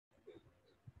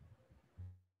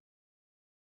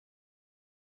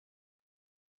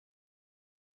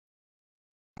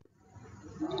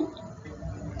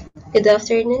Good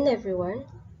afternoon, everyone.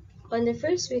 On the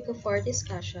first week of our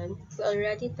discussion, we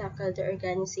already tackled the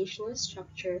organizational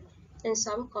structure and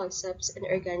some concepts in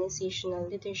organizational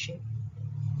leadership.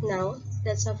 Now,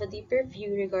 let's have a deeper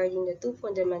view regarding the two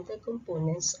fundamental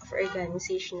components of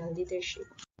organizational leadership.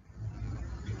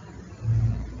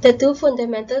 The two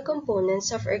fundamental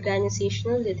components of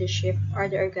organizational leadership are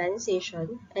the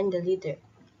organization and the leader.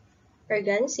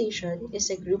 Organization is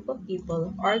a group of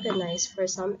people organized for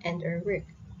some end or work,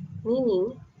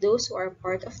 meaning those who are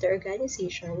part of the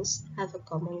organizations have a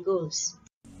common goals.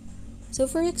 So,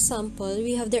 for example,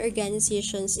 we have the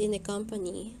organizations in a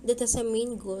company that has a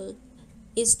main goal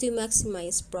is to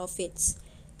maximize profits.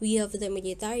 We have the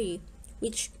military,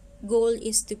 which goal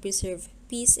is to preserve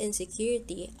peace and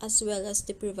security as well as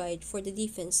to provide for the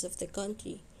defense of the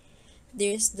country.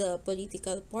 There's the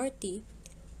political party,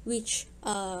 which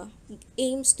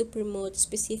aims to promote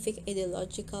specific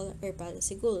ideological or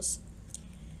policy goals.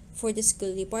 For the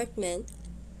school department,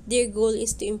 their goal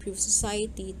is to improve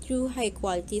society through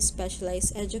high-quality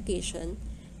specialized education,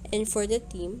 and for the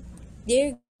team,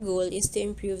 their goal is to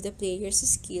improve the players'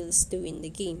 skills to win the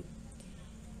game.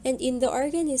 And in the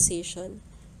organization,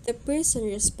 the person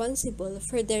responsible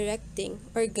for directing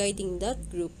or guiding that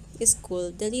group is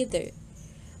called the leader.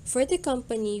 For the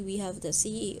company, we have the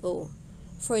CEO.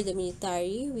 For the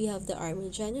military, we have the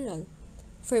army general.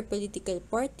 For political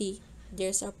party,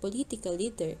 there's a political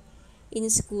leader. In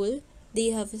school,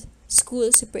 they have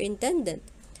school superintendent.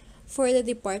 For the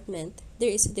department,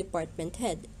 there is a department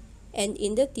head. And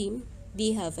in the team,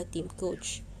 they have a team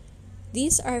coach.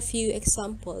 These are a few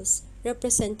examples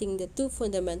representing the two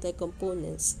fundamental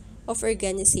components of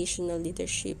organizational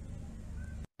leadership.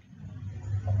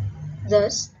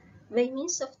 Thus, by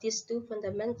means of these two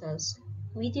fundamentals,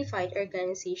 we define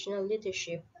organizational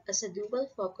leadership as a dual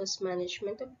focus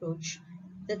management approach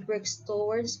that works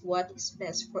towards what is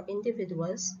best for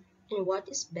individuals and what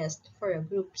is best for a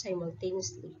group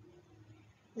simultaneously.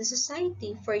 The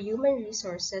Society for Human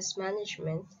Resources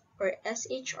Management, or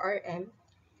SHRM,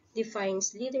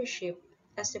 defines leadership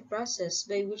as the process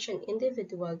by which an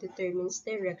individual determines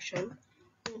direction,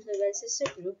 influences a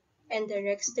group, and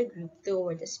directs the group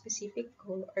toward a specific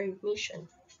goal or mission.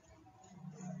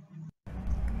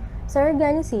 Sa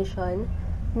organization,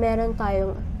 meron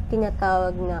tayong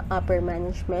tinatawag na upper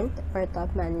management or top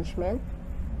management,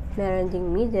 meron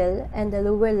ding middle and the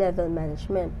lower level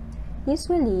management.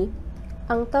 Usually,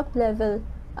 ang top level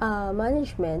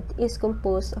management is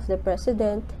composed of the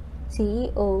president,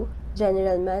 CEO,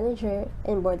 general manager,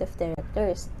 and board of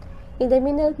directors. In the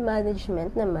middle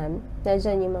management naman,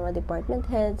 nandiyan yung mga department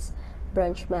heads,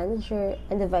 branch manager,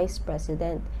 and the vice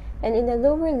president. And in the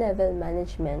lower level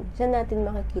management, dyan natin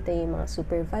makikita yung mga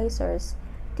supervisors,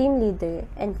 team leader,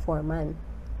 and foreman.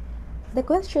 The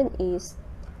question is,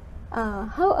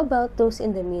 how about those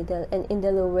in the middle and in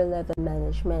the lower level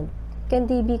management? Can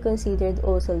they be considered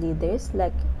also leaders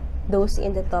like those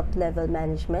in the top level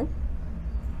management?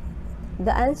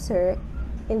 The answer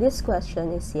in this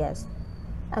question is yes.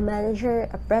 A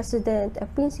manager, a president, a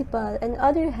principal, and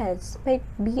other heads might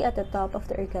be at the top of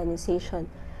the organization,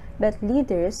 but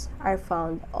leaders are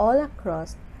found all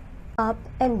across, up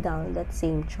and down that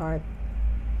same chart.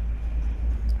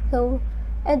 So,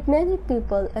 and many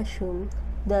people assume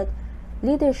that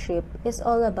leadership is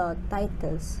all about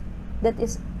titles, that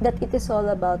it is all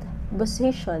about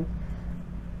position,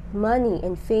 money,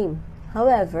 and fame.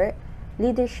 However,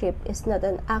 leadership is not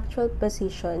an actual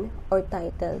position or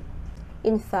title.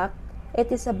 In fact,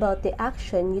 it is about the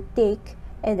action you take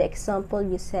and the example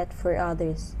you set for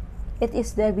others. It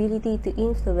is the ability to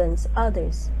influence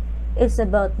others. It's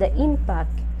about the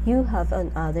impact you have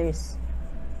on others.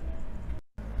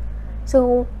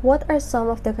 So, what are some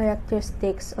of the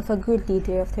characteristics of a good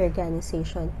leader of the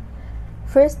organization?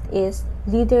 First is,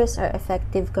 leaders are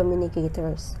effective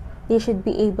communicators. They should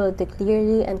be able to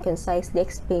clearly and concisely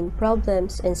explain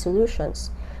problems and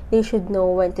solutions. They should know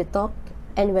when to talk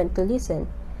and when to listen.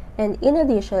 And in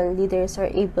addition, leaders are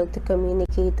able to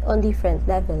communicate on different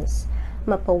levels.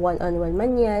 Mapa one-on-one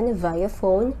man yan, via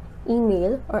phone,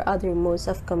 email, or other modes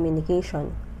of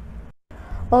communication.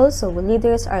 Also,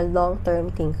 leaders are long-term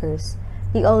thinkers.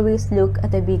 They always look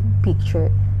at the big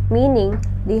picture, meaning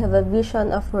they have a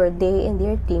vision of where they and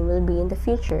their team will be in the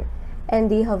future, and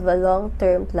they have a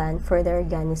long-term plan for their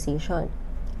organization.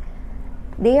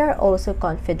 They are also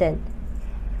confident.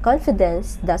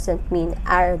 Confidence doesn't mean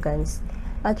arrogance.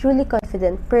 A truly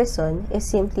confident person is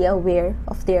simply aware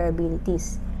of their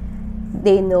abilities.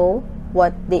 They know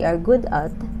what they are good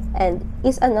at and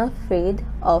is unafraid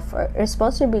of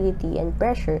responsibility and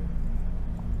pressure.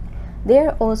 They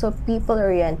are also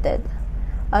people-oriented.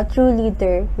 A true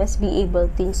leader must be able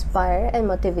to inspire and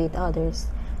motivate others.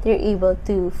 They're able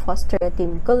to foster a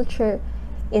team culture,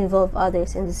 involve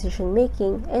others in decision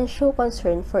making, and show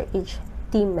concern for each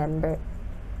team member.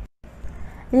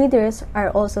 Leaders are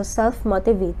also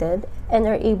self-motivated and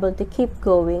are able to keep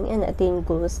going and attain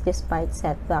goals despite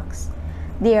setbacks.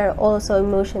 They are also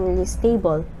emotionally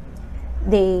stable.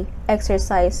 They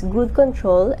exercise good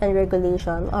control and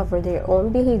regulation over their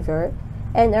own behavior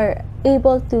and are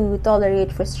able to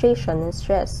tolerate frustration and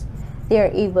stress. They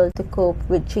are able to cope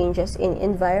with changes in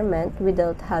environment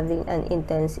without having an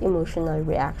intense emotional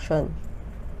reaction.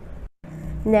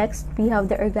 Next, we have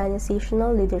the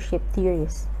organizational leadership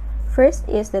theories. First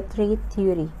is the trait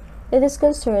theory. It is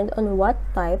concerned on what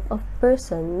type of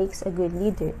person makes a good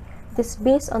leader. It is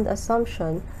based on the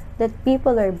assumption that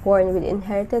people are born with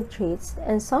inherited traits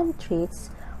and some traits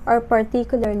are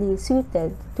particularly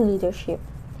suited to leadership.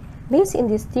 Based in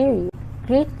this theory,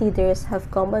 great leaders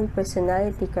have common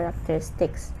personality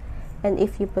characteristics, and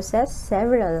if you possess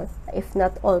several, if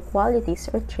not all qualities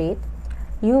or traits,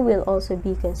 you will also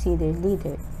be considered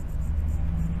leader.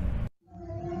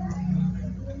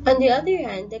 On the other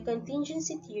hand, the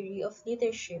contingency theory of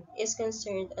leadership is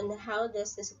concerned on how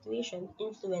does the situation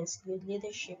influence good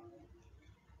leadership.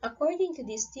 According to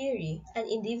this theory, an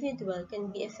individual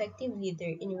can be effective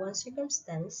leader in one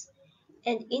circumstance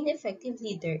and ineffective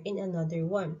leader in another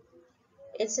one.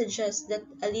 It suggests that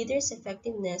a leader's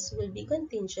effectiveness will be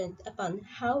contingent upon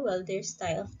how well their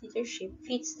style of leadership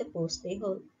fits the post they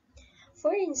hold.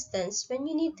 For instance, when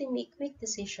you need to make quick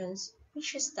decisions,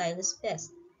 which style is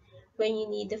best? When you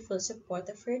need the full support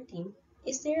of your team,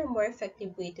 is there a more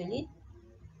effective way to lead?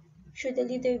 Should a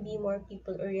leader be more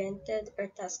people-oriented or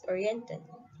task-oriented?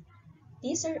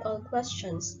 These are all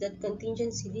questions that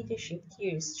contingency leadership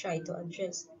theories try to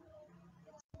address.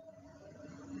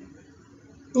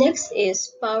 Next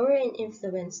is power and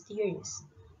influence theories.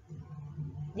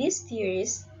 These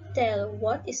theories tell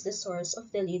what is the source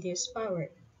of the leader's power.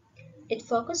 It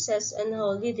focuses on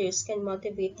how leaders can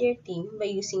motivate their team by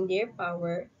using their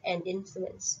power and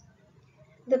influence.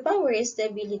 The power is the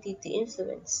ability to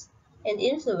influence, and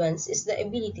influence is the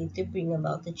ability to bring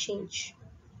about a change.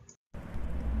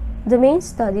 The main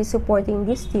study supporting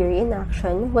this theory in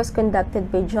action was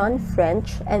conducted by John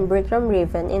French and Bertram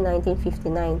Raven in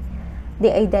 1959.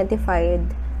 They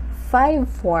identified 5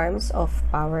 forms of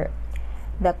power: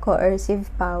 the coercive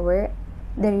power,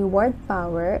 the reward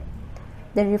power,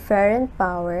 the referent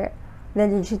power, the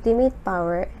legitimate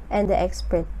power, and the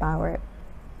expert power.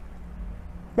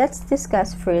 Let's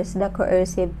discuss first the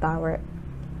coercive power.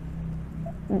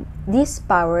 This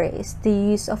power is the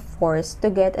use of force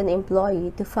to get an employee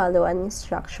to follow an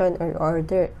instruction or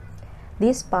order.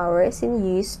 This power is in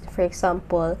use, for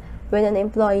example, when an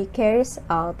employee carries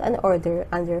out an order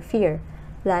under fear,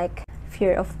 like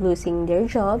fear of losing their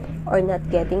job or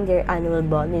not getting their annual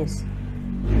bonus.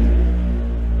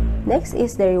 Next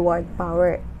is the reward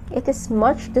power. It is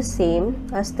much the same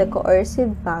as the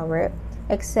coercive power,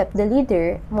 except the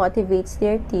leader motivates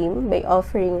their team by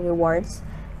offering rewards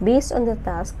based on the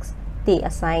tasks they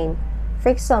assign. For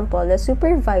example, a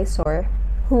supervisor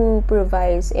who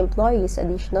provides employees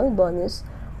additional bonus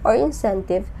or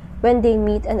incentive when they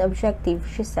meet an objective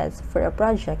she sets for a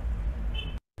project.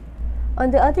 On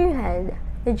the other hand,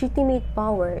 legitimate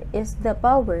power is the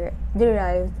power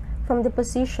derived from the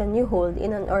position you hold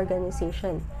in an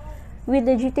organization. With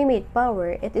legitimate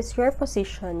power, it is your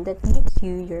position that gives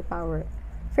you your power.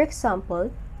 For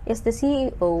example, is the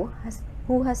CEO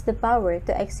who has the power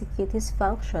to execute his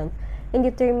function in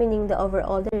determining the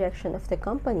overall direction of the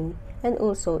company and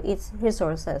also its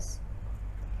resources.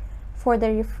 For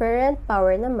the referent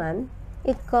power naman,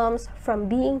 it comes from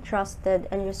being trusted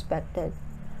and respected.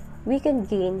 We can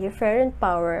gain referent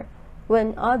power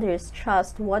when others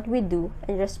trust what we do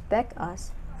and respect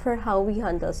us for how we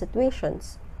handle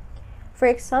situations. For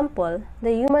example,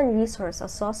 the human resource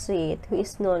associate who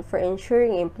is known for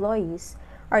ensuring employees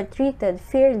are treated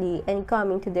fairly and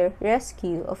coming to the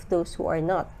rescue of those who are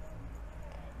not.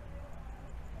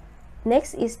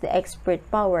 Next is the expert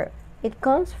power. It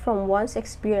comes from one's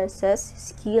experiences,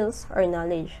 skills, or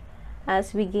knowledge.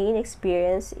 As we gain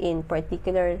experience in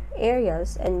particular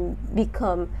areas and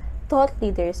become thought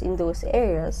leaders in those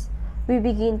areas, we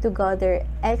begin to gather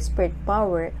expert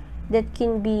power that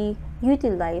can be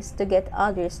utilized to get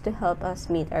others to help us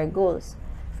meet our goals.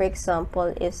 For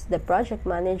example, is the project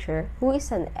manager who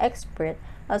is an expert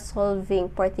at solving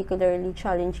particularly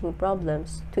challenging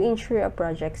problems to ensure a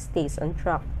project stays on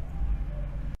track.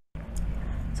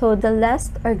 So the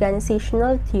last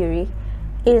organizational theory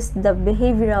is the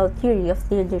behavioral theory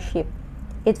of leadership.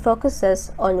 It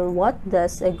focuses on what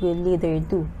does a good leader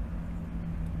do.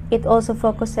 It also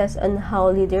focuses on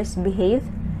how leaders behave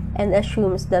and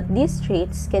assumes that these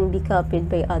traits can be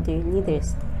copied by other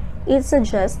leaders. It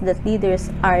suggests that leaders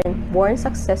aren't born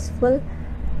successful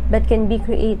but can be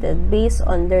created based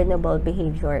on learnable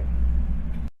behavior.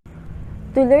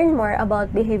 To learn more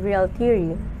about behavioral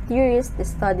theory, theorists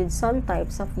studied some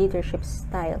types of leadership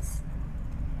styles.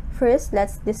 First,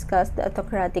 let's discuss the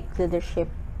autocratic leadership.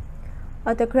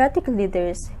 Autocratic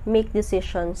leaders make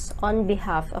decisions on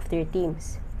behalf of their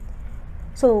teams.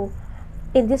 So,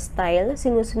 in this style,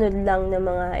 sinusunod lang ng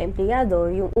mga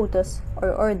empleyado yung utos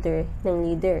or order ng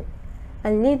leader.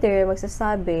 Ang leader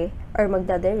magsasabi or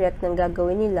magdadirect ng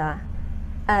gagawin nila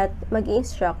at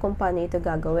mag-instruct kung paano ito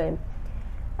gagawin.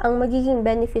 Ang magiging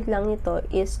benefit lang nito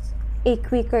is a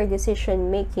quicker decision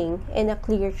making and a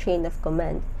clear chain of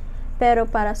command. Pero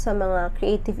para sa mga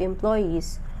creative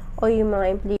employees o yung mga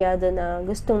empleyado na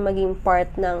gustong maging part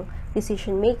ng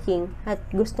decision making at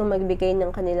gustong magbigay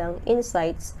ng kanilang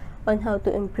insights on how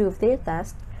to improve their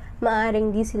task,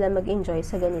 maaaring di sila mag-enjoy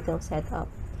sa ganitong setup.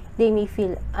 They may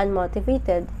feel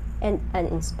unmotivated and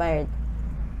uninspired.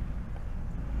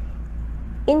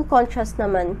 In contrast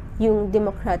naman, yung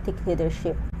democratic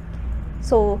leadership.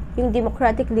 So, yung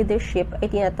democratic leadership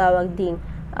ay tinatawag ding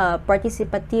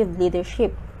participative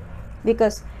leadership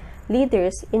because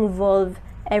leaders involve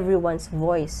everyone's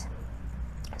voice.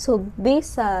 So,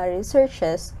 based sa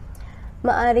researches,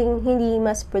 maaring hindi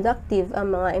mas productive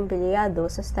ang mga empleyado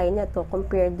sa style na to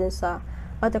compared dun sa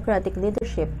autocratic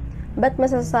leadership, but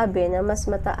masasabi na mas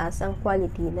mataas ang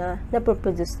quality na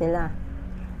napoproduce nila.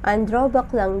 Ang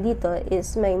drawback lang dito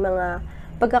is may mga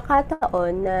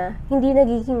pagkakataon na hindi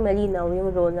nagiging malinaw yung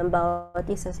role ng bawat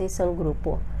isa sa isang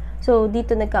grupo. So,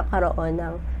 dito nagkakaroon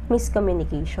ng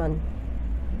miscommunication.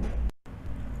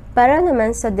 Para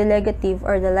naman sa delegative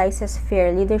or the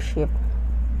laissez-faire leadership,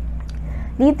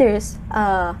 leaders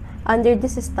under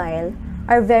this style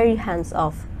are very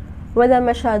hands-off. Wala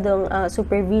masyadong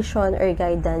supervision or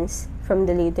guidance from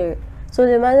the leader. So,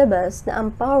 lumalabas na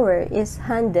ang power is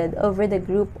handed over the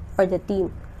group or the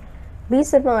team.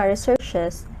 Based sa mga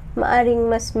researches, maaring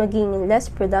mas maging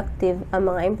less productive ang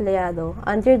mga empleyado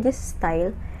under this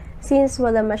style since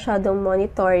wala masyadong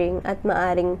monitoring at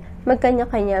maaring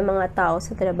magkanya-kanya mga tao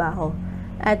sa trabaho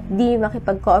at di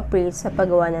makipag-cooperate sa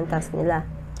paggawa ng task nila.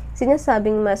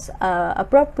 Sinasabing mas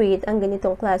appropriate ang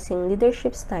ganitong klaseng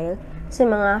leadership style sa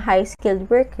mga high-skilled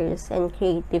workers and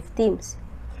creative teams.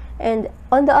 And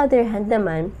on the other hand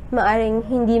naman, maaring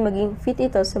hindi maging fit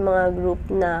ito sa mga group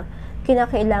na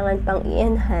kinakailangan pang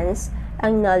i-enhance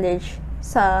ang knowledge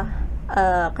sa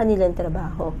kanilang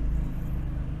trabaho.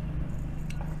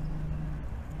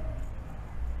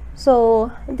 So,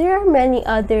 there are many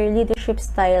other leadership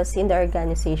styles in the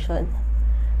organization.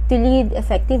 To lead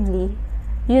effectively,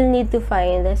 you'll need to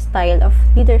find a style of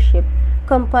leadership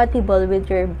compatible with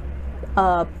your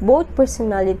both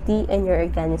personality and your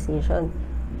organization.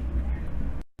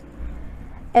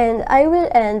 And I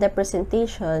will end the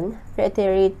presentation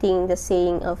reiterating the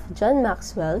saying of John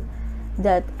Maxwell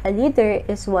that a leader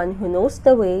is one who knows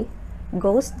the way,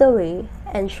 goes the way,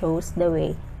 and shows the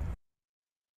way.